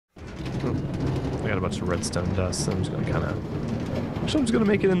got a bunch of redstone dust, so I'm just gonna I'm just gonna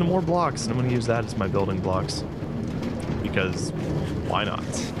make it into more blocks, and I'm gonna use that as my building blocks. Because why not?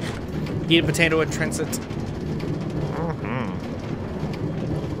 Eat a potato and Transit.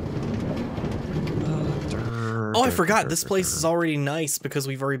 Oh, I forgot. This place is already nice because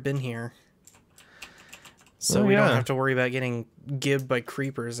we've already been here. So we don't have to worry about getting gibbed by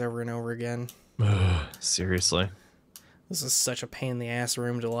creepers over and over again. Seriously. This is such a pain in the ass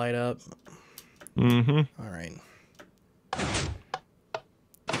room to light up. Mm-hmm. All right.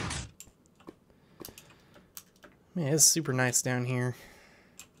 Man, it's super nice down here.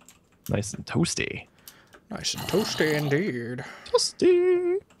 Nice and toasty. Nice and toasty indeed.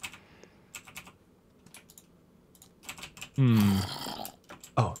 Toasty.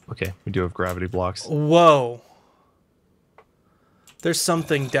 Oh, okay. We do have gravity blocks. Whoa. There's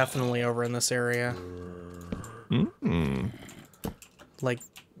something definitely over in this area. Like,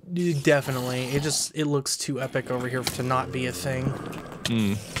 definitely. It looks too epic over here to not be a thing.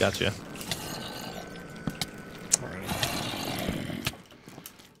 Gotcha.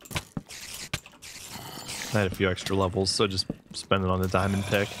 I had a few extra levels, so just spend it on the diamond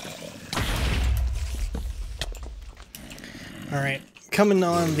pick. Alright. Coming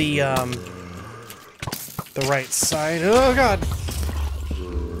on the right side. Oh god!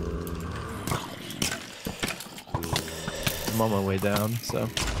 I'm on my way down, so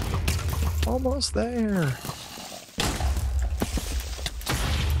almost there.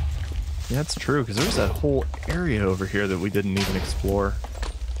 Yeah, that's true, because there's that whole area over here that we didn't even explore.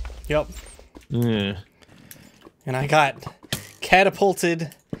 Yep. Yeah. And I got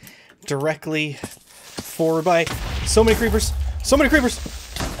catapulted directly forward by so many creepers. So many creepers!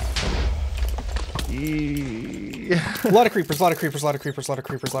 A lot of creepers, a lot of creepers, a lot of creepers, a lot of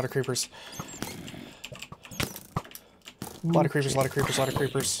creepers, a lot of creepers. A lot of creepers, a lot of creepers, a lot of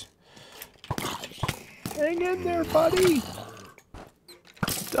creepers. Hang in there, buddy!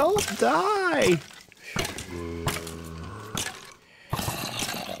 Don't die!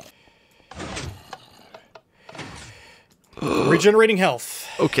 Regenerating health.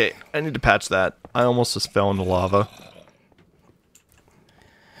 Okay, I need to patch that. I almost just fell into lava.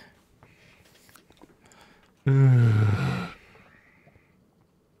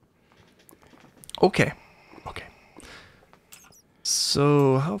 Okay. Okay.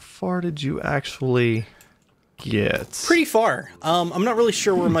 So, how far did you actually get? Pretty far. I'm not really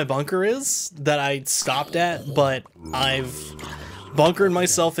sure where my bunker is that I stopped at, but I've bunkered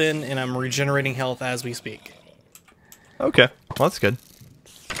myself in and I'm regenerating health as we speak. Okay, well that's good.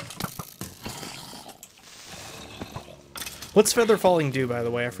 What's feather falling do, by the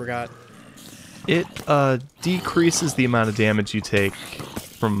way? I forgot. It decreases the amount of damage you take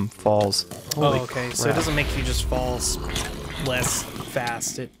from falls. Holy okay, crap. so it doesn't make you just fall less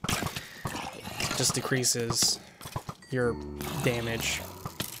fast. It just decreases your damage.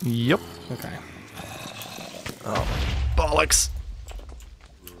 Yep. Okay. Oh, bollocks.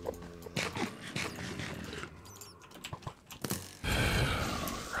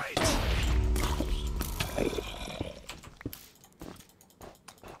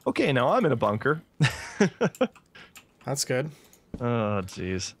 Okay, now I'm in a bunker. That's good. Oh,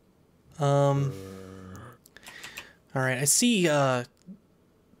 jeez. Alright, I see,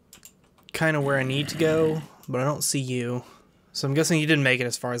 kind of where I need to go, but I don't see you. So I'm guessing you didn't make it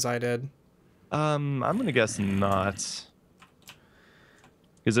as far as I did. I'm gonna guess not.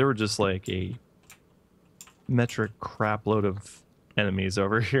 Because there were just like a metric crap load of enemies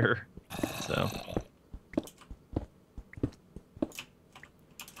over here. So...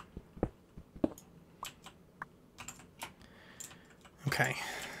 Okay.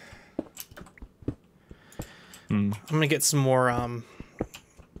 I'm gonna get some more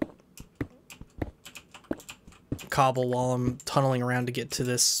cobble while I'm tunneling around to get to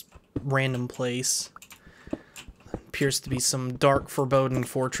this random place. Appears to be some dark foreboding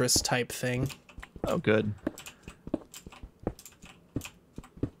fortress type thing. Oh, good.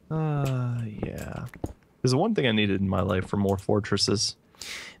 Yeah. There's one thing I needed in my life for more fortresses.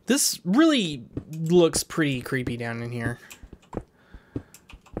 This really looks pretty creepy down in here.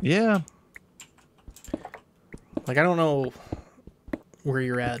 Yeah. Like, I don't know where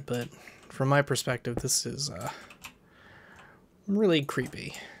you're at, but from my perspective, this is really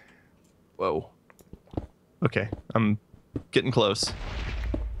creepy. Whoa. Okay, I'm getting close.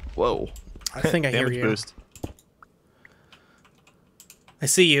 Whoa. I think I hear Damage you. Boost. I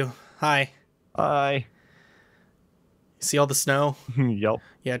see you. Hi. Hi. See all the snow? Yep.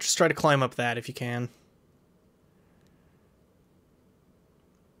 Yeah, just try to climb up that if you can.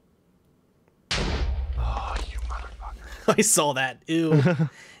 Oh, you motherfucker. I saw that. Ew.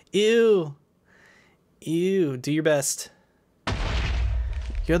 Ew. Ew, do your best.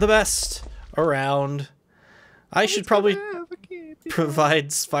 You're the best around. I should probably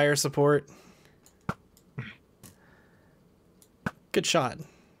provide fire support. Good shot.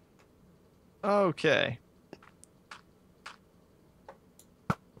 Okay.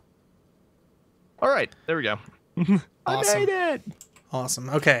 All right, there we go. Awesome. I made it. Awesome.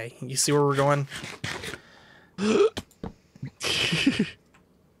 Okay, you see where we're going?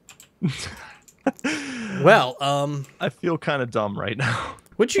 Well, I feel kind of dumb right now.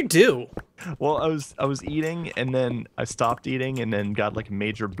 What'd you do? Well, I was eating and then I stopped eating and then got like a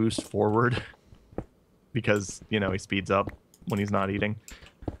major boost forward because, you know, he speeds up when he's not eating.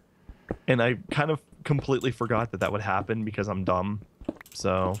 And I kind of completely forgot that that would happen because I'm dumb.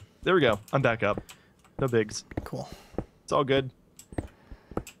 So, there we go. I'm back up. No bigs. Cool. It's all good.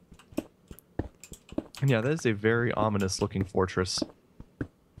 And yeah, that is a very ominous looking fortress.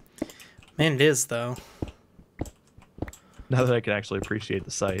 Man, it is, though. Now that I can actually appreciate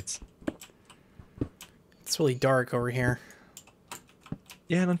the sights. It's really dark over here.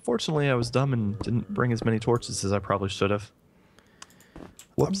 Yeah, and unfortunately I was dumb and didn't bring as many torches as I probably should have.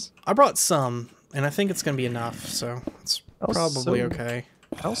 Whoops. I brought some, and I think it's going to be enough, so it's probably okay.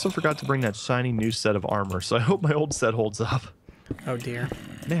 I also forgot to bring that shiny new set of armor, so I hope my old set holds up. Oh, dear.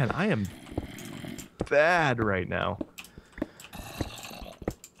 Man, I am bad right now.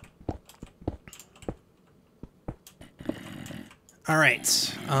 All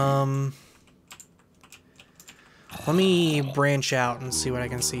right. Let me branch out and see what I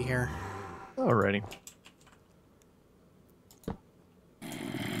can see here. Alrighty.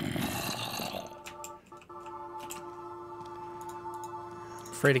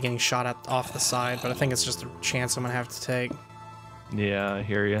 Afraid of getting shot at off the side, but I think it's just a chance I'm gonna have to take. Yeah, I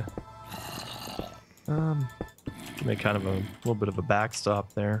hear you. Make kind of a little bit of a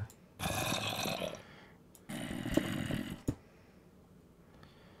backstop there.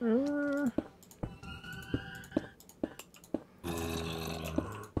 A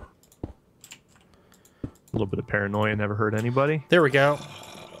little bit of paranoia never hurt anybody. There we go.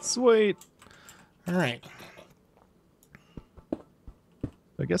 Sweet. All right.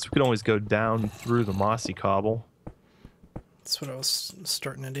 I guess we could always go down through the mossy cobble. That's what I was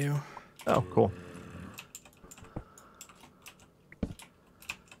starting to do. Oh, cool.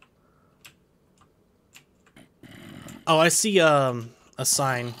 Oh, I see a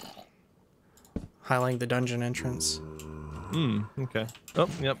sign highlighting the dungeon entrance. Okay. Oh,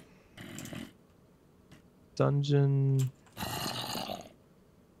 yep. Dungeon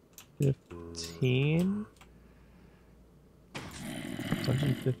 15?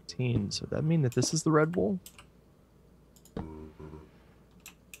 Dungeon 15. So that mean that this is the Red Bull?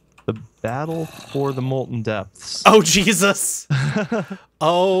 The Battle for the Molten Depths. Oh, Jesus!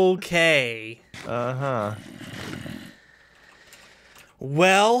 Okay. Uh-huh.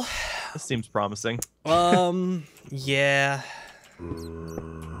 Well... This seems promising. Yeah.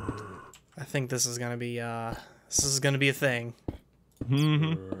 I think this is gonna be, a thing.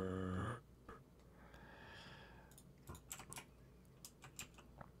 Mm-hmm.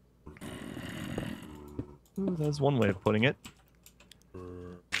 Ooh, that's one way of putting it.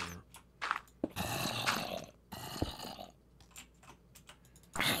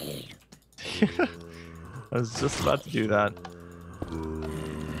 I was just about to do that.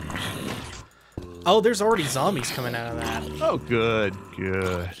 Oh, there's already zombies coming out of that. Oh, good,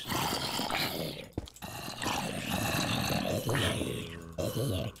 good.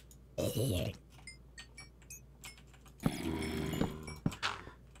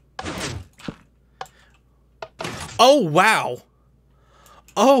 Oh, wow.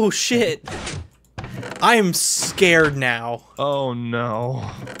 Oh, shit. I am scared now. Oh, no.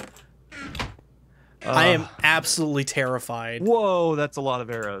 I am absolutely terrified. Whoa, that's a lot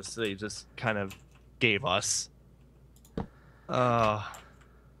of arrows they just kind of gave us.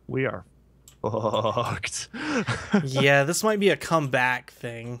 We are fucked. Yeah, this might be a comeback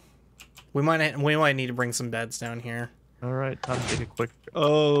thing. We might need to bring some beds down here. All right, time to take a quick...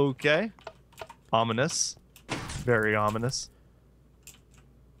 Okay. Ominous. Very ominous.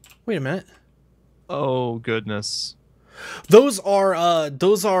 Wait a minute. Oh, goodness. Those are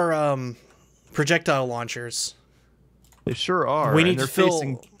projectile launchers. They sure are. We need to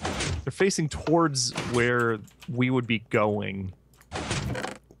fill... They're facing towards where we would be going.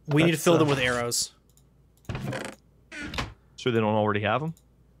 We need to fill them with arrows. Sure they don't already have them?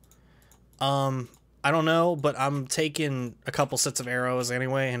 I don't know, but I'm taking a couple sets of arrows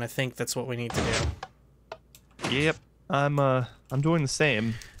anyway, and I think that's what we need to do. Yep. I'm doing the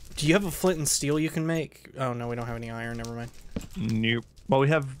same. Do you have a flint and steel you can make? Oh no, we don't have any iron, never mind. Nope. Well, we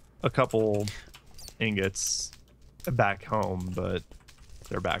have a couple ingots back home, but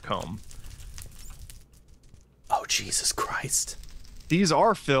they're back home. Oh, Jesus Christ. These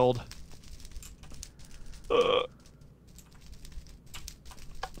are filled.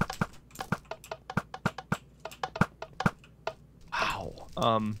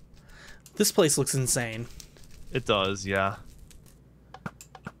 Wow. This place looks insane. It does, yeah.